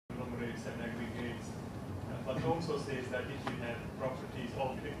fragments and aggregates, but also says that if you have properties,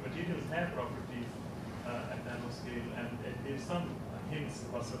 or if materials have properties at nanoscale, and it gives some hints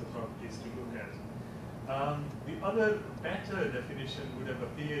what sort of properties to look at. The other better definition would have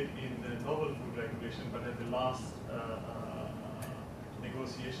appeared in the novel food regulation, but at the last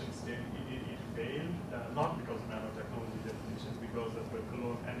negotiation stage it failed, not because of nanotechnology definition, because of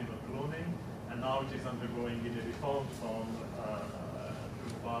animal cloning, and now it is undergoing in a reform form through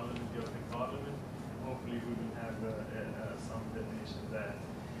the Parliament, European Parliament. Hopefully we will have some definition there.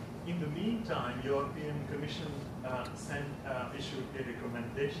 In the meantime, European Commission issued a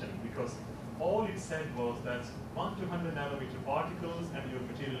recommendation, because all it said was that 1 to 100 nanometer particles and your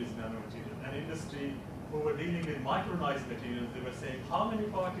material is nanomaterial. And industry who were dealing with micronized materials, they were saying, how many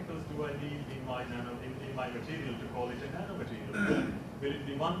particles do I need in my material to call it a nanomaterial? Will it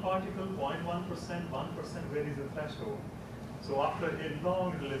be 1 particle, 0.1%, 1%? Where is the threshold? So after a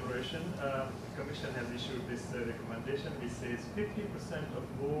long deliberation, the Commission has issued this recommendation which says 50% of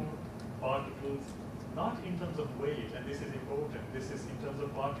more particles, not in terms of weight, and this is important, this is in terms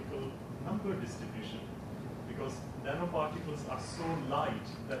of particle number distribution, because nanoparticles are so light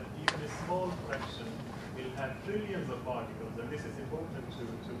that even a small fraction will have trillions of particles, and this is important to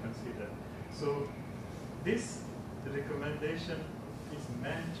consider. So this recommendation is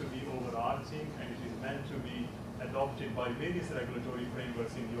meant to be overarching, and it is meant to be adopted by various regulatory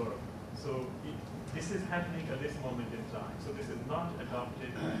frameworks in Europe. So this is happening at this moment in time. So this is not adopted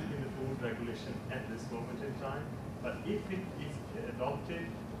in the food regulation at this moment in time, but if it is adopted,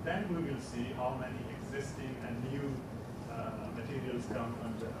 then we will see how many existing and new materials come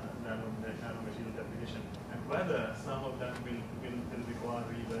under nanomaterial definition, and whether some of them will require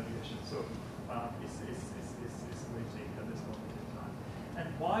re-evaluation. So it's waiting at this moment in time. And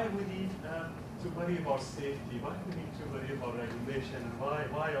why we need to worry about safety, why we need to worry about regulation, and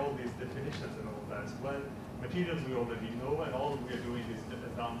why all these definitions and all that? Well, materials we already know, and all we are doing is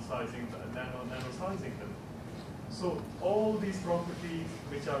downsizing, nanosizing them. So all these properties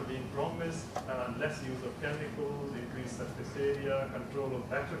which are being promised, less use of chemicals, increased surface area,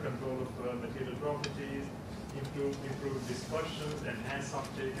 better control of material properties, improved dispersions, enhanced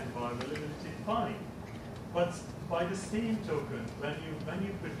uptake and bioavailability, fine. But by the same token, when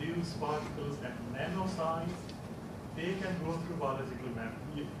you produce particles at nano size, they can go through biological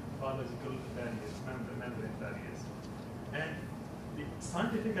barriers, membrane barriers. And the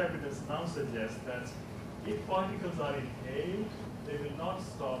scientific evidence now suggests that if particles are inhaled, they will not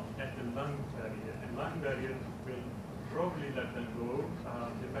stop at the lung barrier, and lung barrier will probably let them go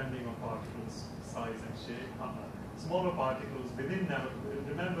depending on particles' size and shape. Smaller particles within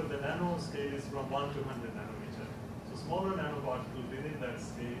remember the nanoscale is from 1 to 100 nanometer. So smaller nanoparticles within that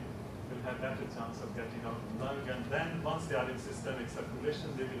scale will have better chance of getting out of the lung, and then once they are in systemic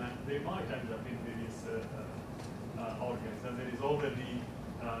circulation, they might end up in various organs. And there is already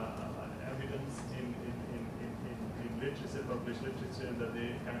evidence in literature, published literature, that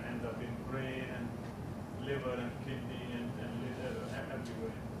they can end up in brain and liver and kidney and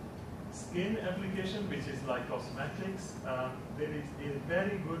everywhere. Skin application, which is like cosmetics, there is a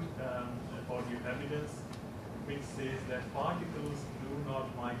very good body of evidence which says that particles do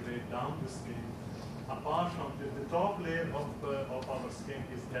not migrate down the skin. Apart from the top layer of our skin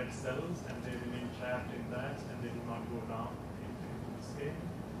is dead cells, and they remain trapped in that, and they do not go down into the skin.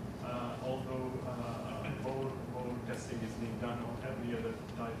 Although more testing is being done on every other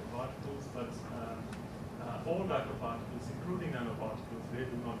type of particles, but all type of particles, including nanoparticles, they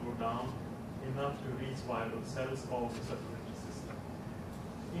do not go down enough to reach viable cells or the circulatory system.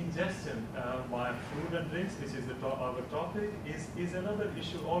 Ingestion via food and drinks, which is our topic, is another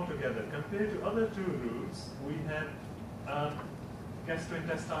issue altogether. Compared to other two routes, we have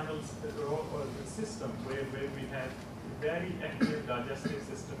gastrointestinal system where we have very active digestive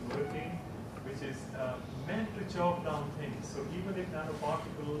system working, which is meant to chop down things. So even if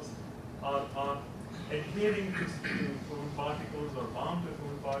nanoparticles are adhering to food particles or bound to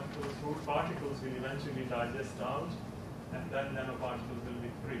food particles will eventually digest out, and then nanoparticles will be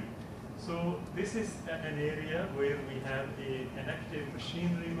free. So this is an area where we have an active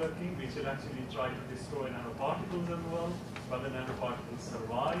machinery working, which will actually try to destroy nanoparticles as well, whether nanoparticles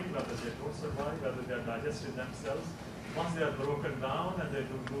survive, whether they don't survive, whether they are digested themselves. Once they are broken down and they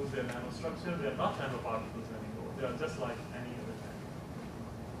don't lose their nanostructure, they are not nanoparticles anymore. They are just like any other kind.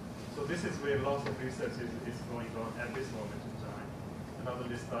 So this is where lots of research is going on at this moment in time. And I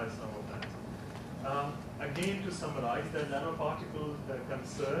will describe some of that. Again, to summarize, the nanoparticle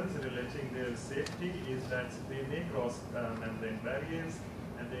concerns relating their safety is that they may cross membrane barriers,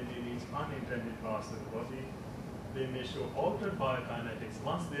 and they may reach unintended parts of the body. they may show altered biokinetics.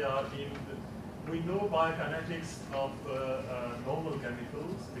 Once they are in, we know biokinetics of normal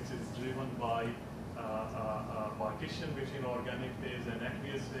chemicals, which is driven by partition between organic phase and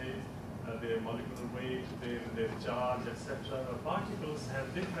aqueous phase, their molecular weight, their charge, etc. Particles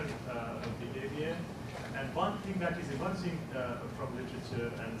have different behavior. And one thing that is emerging from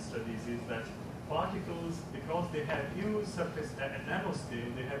literature and studies is that particles, because they have huge surface, at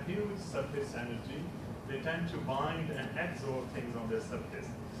nanoscale, they have huge surface energy, they tend to bind and absorb things on their surface,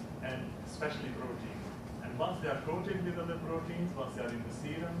 and especially proteins. And once they are coated with other proteins, once they are in the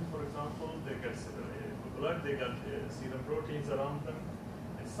serum, for example, they get blood, they get serum proteins around them.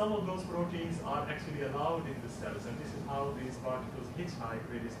 And some of those proteins are actually allowed in the cells, and this is how these particles hitchhike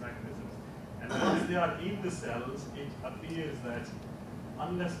various mechanisms. And once they are in the cells, it appears that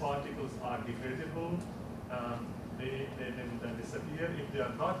unless particles are degradable, they will then disappear. If they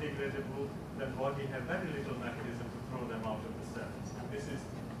are not degradable, then body have very little mechanism to throw them out of the cells. And this is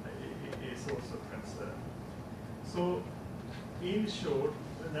a source of concern. So, in short,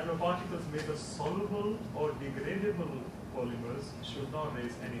 the nanoparticles made of soluble or degradable polymers should not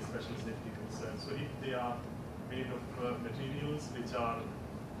raise any special safety concerns. So, if they are made of materials which are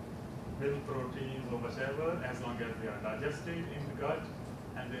milk proteins or whatever, as long as they are digested in the gut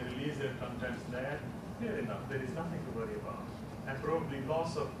and they release their contents there, fair enough, there is nothing to worry about. And probably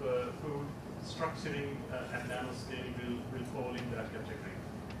loss of food structuring at nanoscale will fall in that category.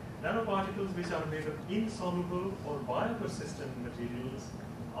 Nanoparticles which are made of insoluble or biopersistent materials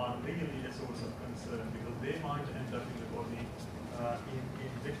are really a source of concern because they might end up in the body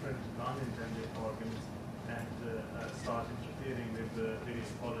in different non-intended organs and start interfering with the various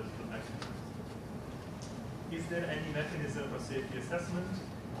biological mechanisms. Is there any mechanism for safety assessment?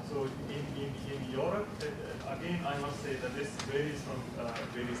 So in Europe, again, I must say that this varies from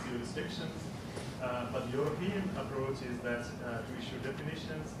various jurisdictions, but the European approach is that to issue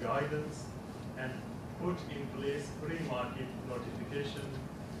definitions, guidance, and put in place pre-market notification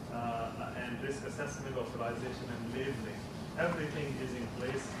and risk assessment, authorization, and labeling. Everything is in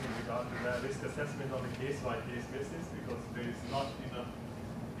place in regard to that risk assessment on a case-by-case basis because there is not enough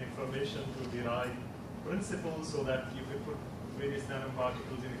information to derive principles so that you can put various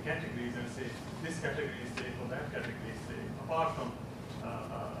nanoparticles in categories and say this category is safe or that category is safe, apart from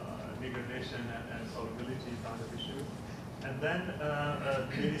degradation and solubility kind of issues. And then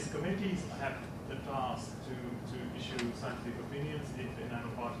various committees have the task to issue scientific opinions if a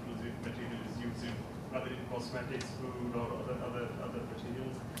nanoparticle material is used in whether in cosmetics, food, or other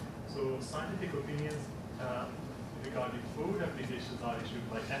materials. So scientific opinions regarding food applications are issued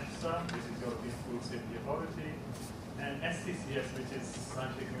by EFSA, this is European Food Safety Authority, and SCCS, which is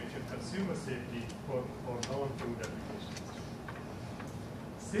Scientific Committee on Consumer Safety for non-food applications.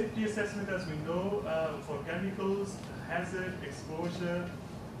 Safety assessment, as we know, for chemicals, hazard, exposure,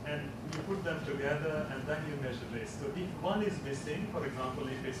 and you put them together and then you measure risk. So if one is missing, for example,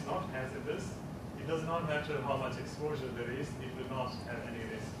 if it's not hazardous, it does not matter how much exposure there is, it will not have any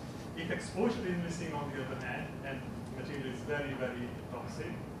risk. If exposure is missing on the other hand, and material is very, very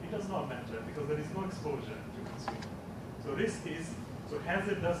toxic, it does not matter because there is no exposure to consumer. So risk is, so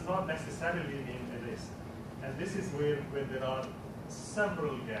hazard does not necessarily mean a risk. And this is where there are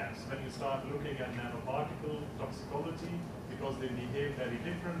several gaps. When you start looking at nanoparticle toxicology, because they behave very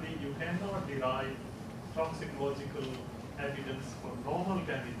differently, you cannot derive toxicological evidence for normal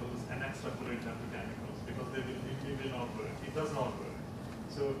chemicals and extrapolate them to chemicals because it will not work. It does not work.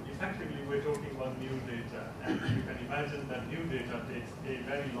 So effectively, we're talking about new data, and you can imagine that new data takes a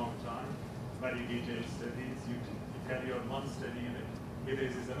very long time, very detailed studies. You carry out one study and it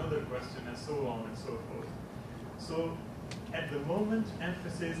raises another question, and so on and so forth. So at the moment,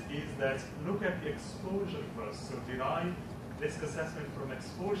 emphasis is that look at the exposure first. So derive risk assessment from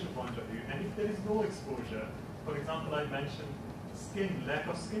exposure point of view. And if there is no exposure, for example, I mentioned skin, lack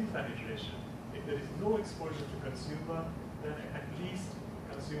of skin penetration. If there is no exposure to consumer, then at least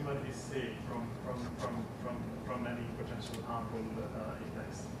consumer is safe from any potential harmful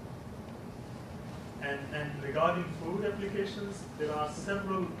effects. And regarding food applications, there are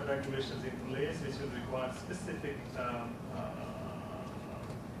several regulations in place which will require specific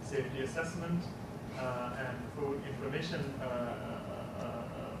safety assessment and food information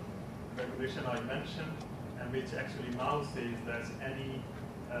regulation I mentioned, and which actually now says that any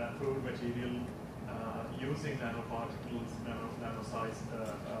food material using nanoparticles, nano-sized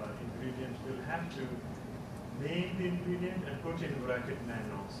ingredient will have to name the ingredient and put in bracket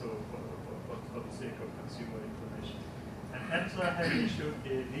nano, so for the sake of consumer information. And EFSA has issued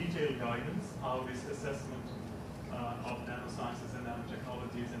a detailed guidance how risk assessment of nanosciences and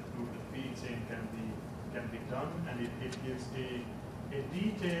nanotechnologies and food and feed chain can be can be done, and it gives a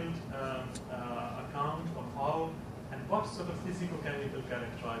detailed account of how and what sort of physicochemical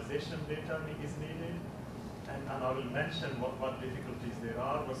characterization data is needed, and I will mention what difficulties there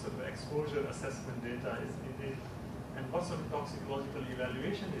are, what sort of exposure assessment data is needed, and what sort of toxicological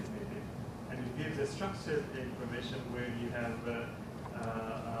evaluation is needed. And it gives a structured information where you have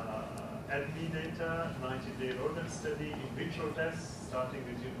ADME data, 90-day rodent study, in vitro tests, starting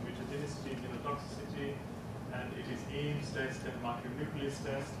with mutagenicity, genotoxicity, and it is Ames test and micronucleus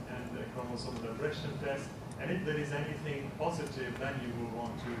test and chromosomal aggression test. And if there is anything positive, then you move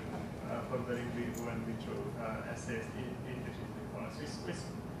on to further in vivo and vitro assays in the required. So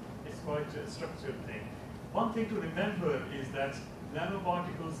it's quite a structured thing. One thing to remember is that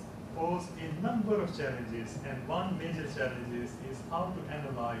nanoparticles pose a number of challenges, and one major challenge is how to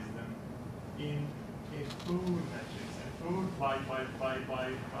analyze them in a food matrix. And food, by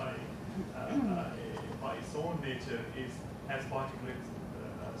its own nature, has particular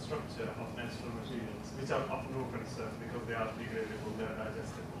structure of natural materials, which are of no concern because they are degradable, they are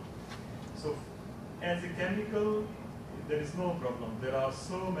digestible. So, as a chemical, there is no problem. There are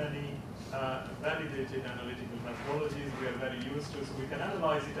so many validated analytical methodologies we are very used to, so we can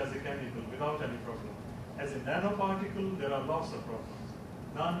analyze it as a chemical without any problem. As a nanoparticle, there are lots of problems.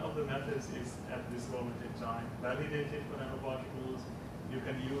 None of the methods is, at this moment in time, validated for nanoparticles. You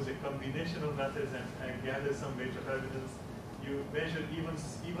can use a combination of methods and gather some weight of evidence. You measure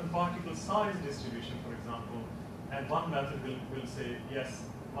even particle size distribution, for example, and one method will say, yes,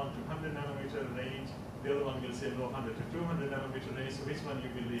 1 to 100 nanometer range, the other one will say, no, 100 to 200 nanometer range, so which one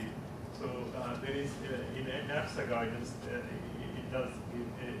you believe? So there is, in EFSA guidance, it does give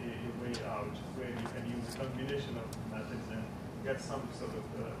a way out where you can use a combination of methods and get some sort of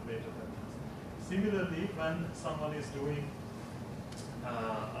weight of evidence. Similarly, when someone is doing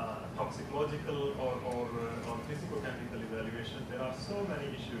toxicological or physicochemical evaluation, there are so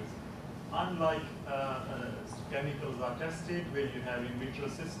many issues. Unlike chemicals are tested where you have in vitro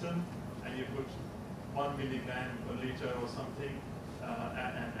system and you put 1 milligram per liter or something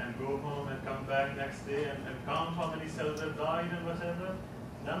and go home and come back next day and count how many cells have died and whatever.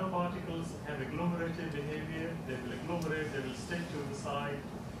 Nanoparticles have agglomerative behavior. They will agglomerate, they will stick to the side,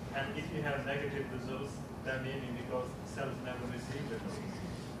 and if you have negative results, that may be because cells never receive the dose.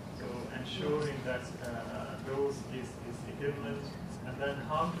 So ensuring that dose is equivalent, and then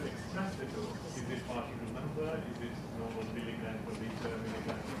how to express the dose. Is it particle number? Is it normal milligram per liter,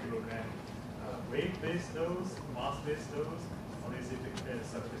 milligram per kilogram? Weight-based dose, mass-based dose, or is it a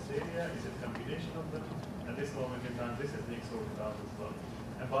surface area? Is it a combination of them? At this moment in time, this is being sorted out as well.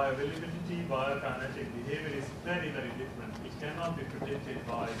 And bioavailability, biokinetic behavior is very, very different. It cannot be predicted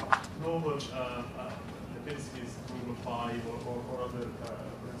by normal Lipinski's rule of 5 or other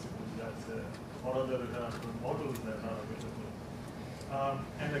principles that, or other models that are available.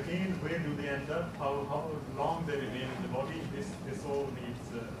 And again, where do they end up? How long they remain in the body? This all needs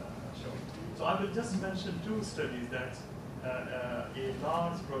showing. So I will just mention 2 studies that a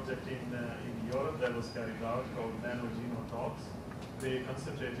large project in Europe that was carried out called NanoGenoTox. They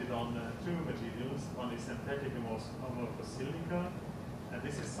concentrated on 2 materials. One is synthetic amorphous silica, and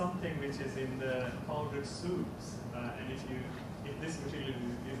this is something which is in the powdered soups. And if this material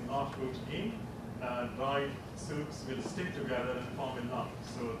is not put in, dried soups will stick together and form a lump.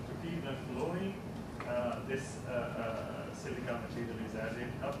 So to keep them flowing, this silica material is added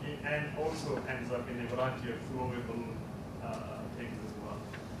up and also ends up in a variety of flowable things as well.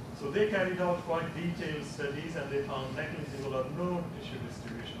 So they carried out quite detailed studies and they found negligible or no tissue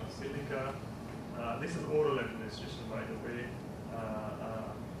distribution of silica. This is oral administration, by the way,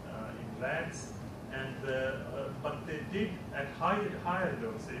 in rats. And but they did at higher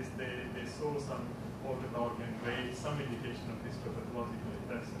doses. They saw some organ grade, some indication of histopathological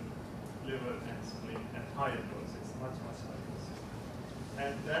effects in liver and spleen at higher doses, much higher doses.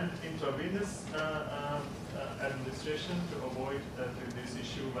 And then intravenous administration to avoid this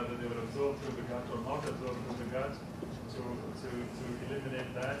issue whether they were absorbed through the gut or not absorbed through the gut. To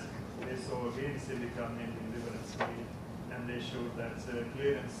eliminate that, they saw again silica in liver and spleen, and they showed that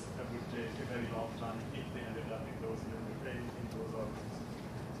clearance would take a very long time if they ended up in those organs.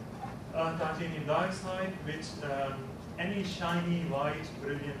 Titanium dioxide, which any shiny white,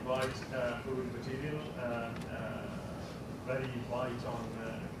 brilliant white fluid material, very white on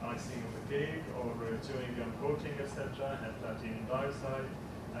icing of the cake or chewing gum coating, etc., has titanium dioxide,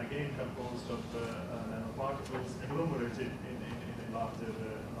 again composed of nanoparticles agglomerated in larger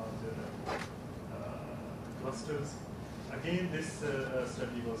clusters. Again, this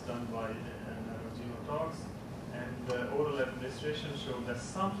study was done by NanoGenoTox, and oral administration showed that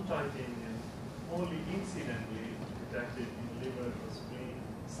some titanium only incidentally detected in liver or spleen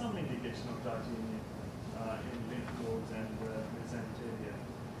some indication of titanium in lymph nodes and mesenteria.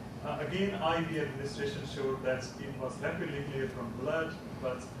 Again, IV administration showed that it was rapidly cleared from blood,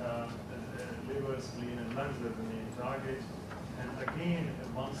 but liver, spleen, and lungs were the main target. And again,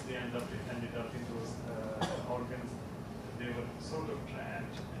 once they ended up in those organs, they were sort of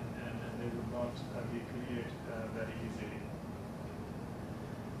trapped, and they would not be cleared very easily.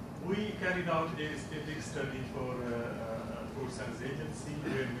 We carried out a big study for Food Science Agency,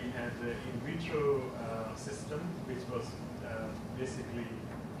 where we had an in vitro system, which was basically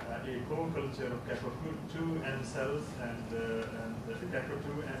a co-culture of Caco2 N cells and Caco2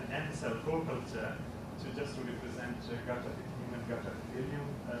 and N cell co-culture, just to represent human gut epithelium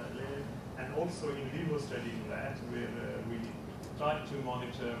layer, and also in vivo study in rat, where we tried to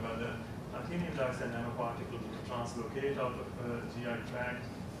monitor whether titanium dioxide nanoparticles would translocate out of GI tract,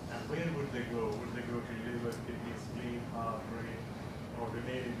 and where would they go? Would they go to liver, kidney, spleen, heart, brain, or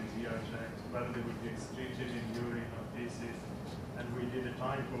remain in the GI tract? Whether they would be excreted in urine or feces? And we did a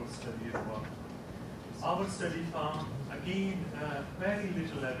time course study as well. Our study found, again, very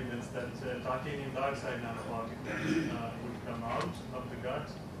little evidence that titanium dioxide nanoparticles would come out of the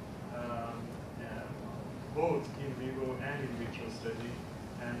gut, both in vivo and in vitro study.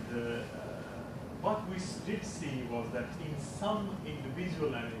 And what we did see was that in some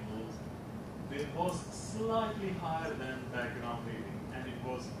individual animals, there was slightly higher than background reading, and it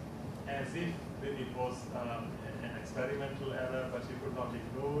was as if it was an experimental error, but you could not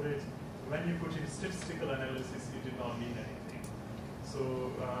ignore it. When you put in statistical analysis, it did not mean anything.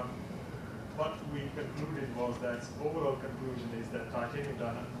 So what we concluded was that overall conclusion is that titanium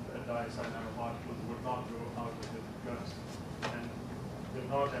dioxide nanoparticles would not go out of the gut and will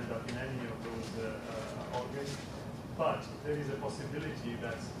not end up in any of those organs. But there is a possibility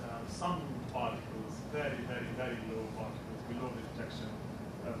that some particles, very, very, very low particles, below the detection,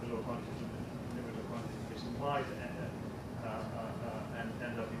 below limit of quantification, might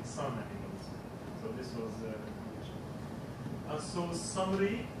end up in some animals. So this was the conclusion. So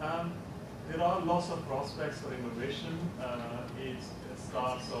summary, there are lots of prospects for innovation. It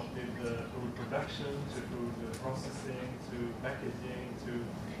starts off with food production, to food processing, to packaging, to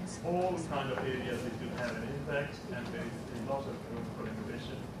all kind of areas that will have an impact, and there is a lot of room for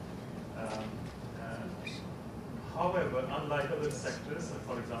innovation. However, unlike other sectors,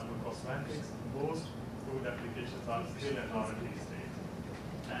 for example cosmetics, most food applications are still at R&D stage.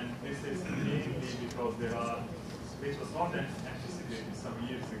 And this is mainly because there are, which was not anticipated some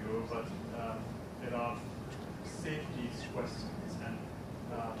years ago, but there are safety questions, and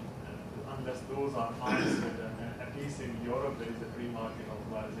unless those are answered, at least in Europe there is a free market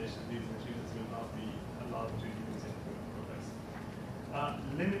authorization, these materials will not be allowed to use in food products.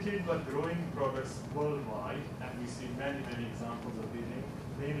 Limited but growing products worldwide, and we see many, many examples of these,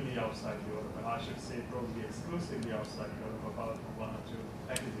 mainly outside Europe, and I should say probably exclusively outside Europe, apart from one or two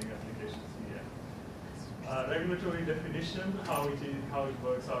packaging applications here. Regulatory definition, how it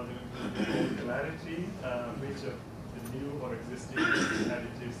works out with clarity, which of the new or existing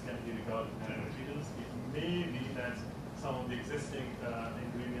additives can be regarded as nanomaterials. It may be that some of the existing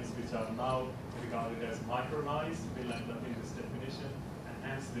ingredients which are now regarded as micronized will end up in this definition, and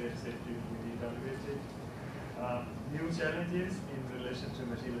hence their safety will be evaluated. New challenges in relation to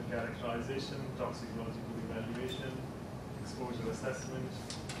material characterization, toxicological evaluation, exposure assessment,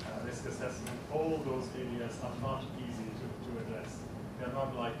 risk assessment, all those areas are not easy to address. They are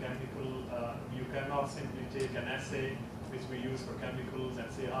not like chemical. You cannot simply take an assay which we use for chemicals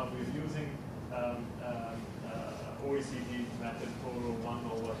and say, we're using OECD method 401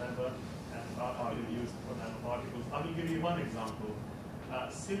 or whatever, and are used for nanoparticles. I will give you one example.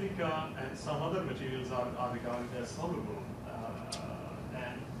 Silica and some other materials are regarded as soluble.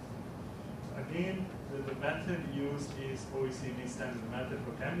 And again, the method used is OECD standard method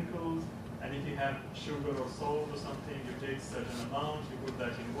for chemicals. And if you have sugar or salt or something, you take a certain amount, you put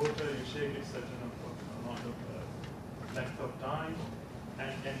that in water, you shake it a certain amount of length of time,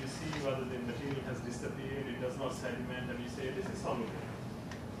 and you see whether the material has disappeared, it does not sediment, and you say this is soluble.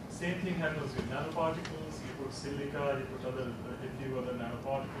 Same thing happens with nanoparticles. You put silica, you put a few other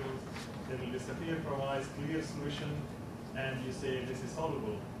nanoparticles, they will disappear from eyes, clear solution, and you say this is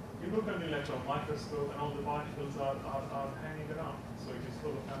soluble. You look at the electron microscope and all the particles are hanging around, so it is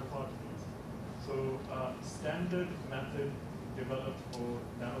full of nanoparticles. So standard method developed for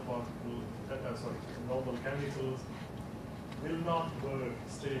normal chemicals will not work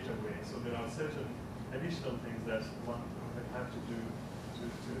straight away. So there are certain additional things that one will have to do to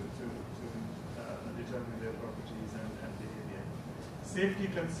determine their properties and behavior. Safety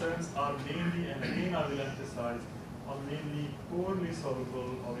concerns are mainly, and again I will emphasize, are mainly poorly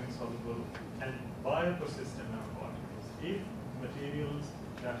soluble or insoluble and biopersistent nanoparticles. If materials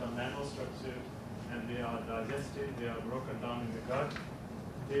that are nanostructured and they are digested, they are broken down in the gut,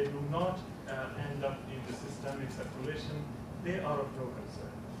 they do not end up in the systemic circulation, they are of no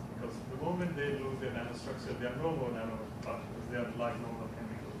concern. Because the moment they lose their nanostructure, they are no more nanoparticles, they are like normal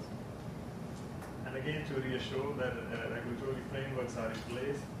chemicals. And again, to reassure that regulatory frameworks are in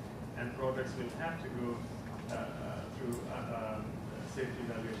place and products will have to go through safety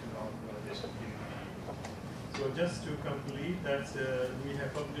evaluation or authorization. So just to complete that, we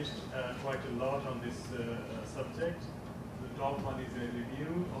have published quite a lot on this subject. The top one is a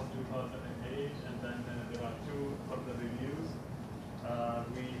review of 2008, and then there are 2 further reviews.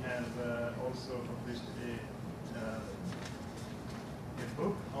 We have also published a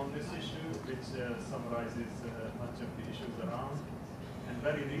book on this issue, which summarizes much of the issues around. And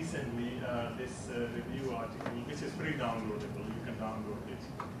very recently, this review article, which is pre-downloadable, you can download it.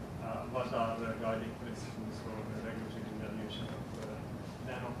 What are the guiding principles for the regulatory evaluation of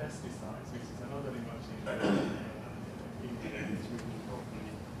nanopesticides, which is another emerging area which we will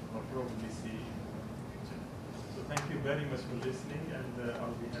hopefully or probably see in the future. So thank you very much for listening, and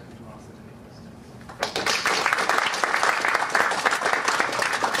I'll be happy to answer any questions.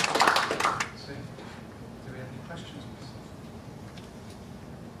 So, do we have any questions?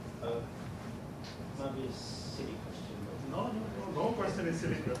 Might be a silly question. No question is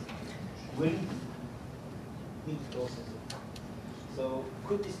silly question. When meat processing, so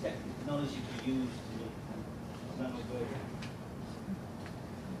could this technology be used to make nanoburger?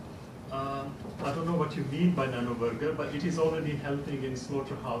 I don't know what you mean by nanoburger, but it is already helping in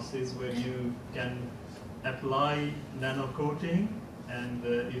slaughterhouses where you can apply nano coating and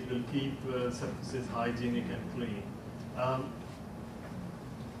it will keep surfaces hygienic and clean.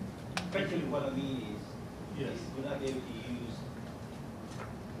 Practically what I mean is, yes. Would I be able to use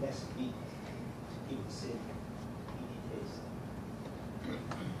less meat to keep the same meaty taste?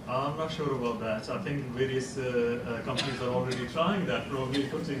 I'm not sure about that. I think various companies are already trying that, probably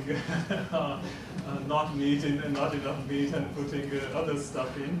putting not meat in, not enough meat and putting other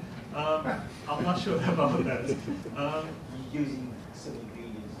stuff in. I'm not sure about that. Using some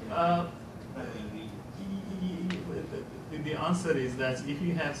ingredients, the answer is that if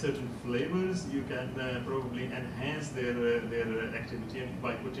you have certain flavors, you can probably enhance their activity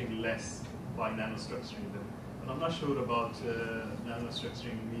by putting less, by nanostructuring them. But I'm not sure about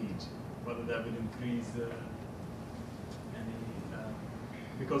nanostructuring meat, whether that will increase any,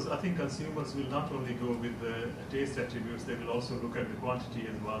 because I think consumers will not only go with the taste attributes, they will also look at the quantity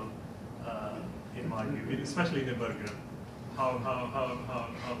as well, in my view, especially in a burger, how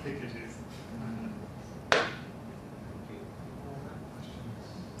thick it is.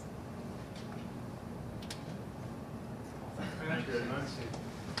 Thank you very much.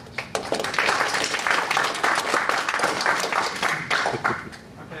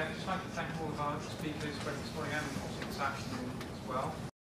 Okay, I'd just like to thank all of our speakers for this morning and also this afternoon as well.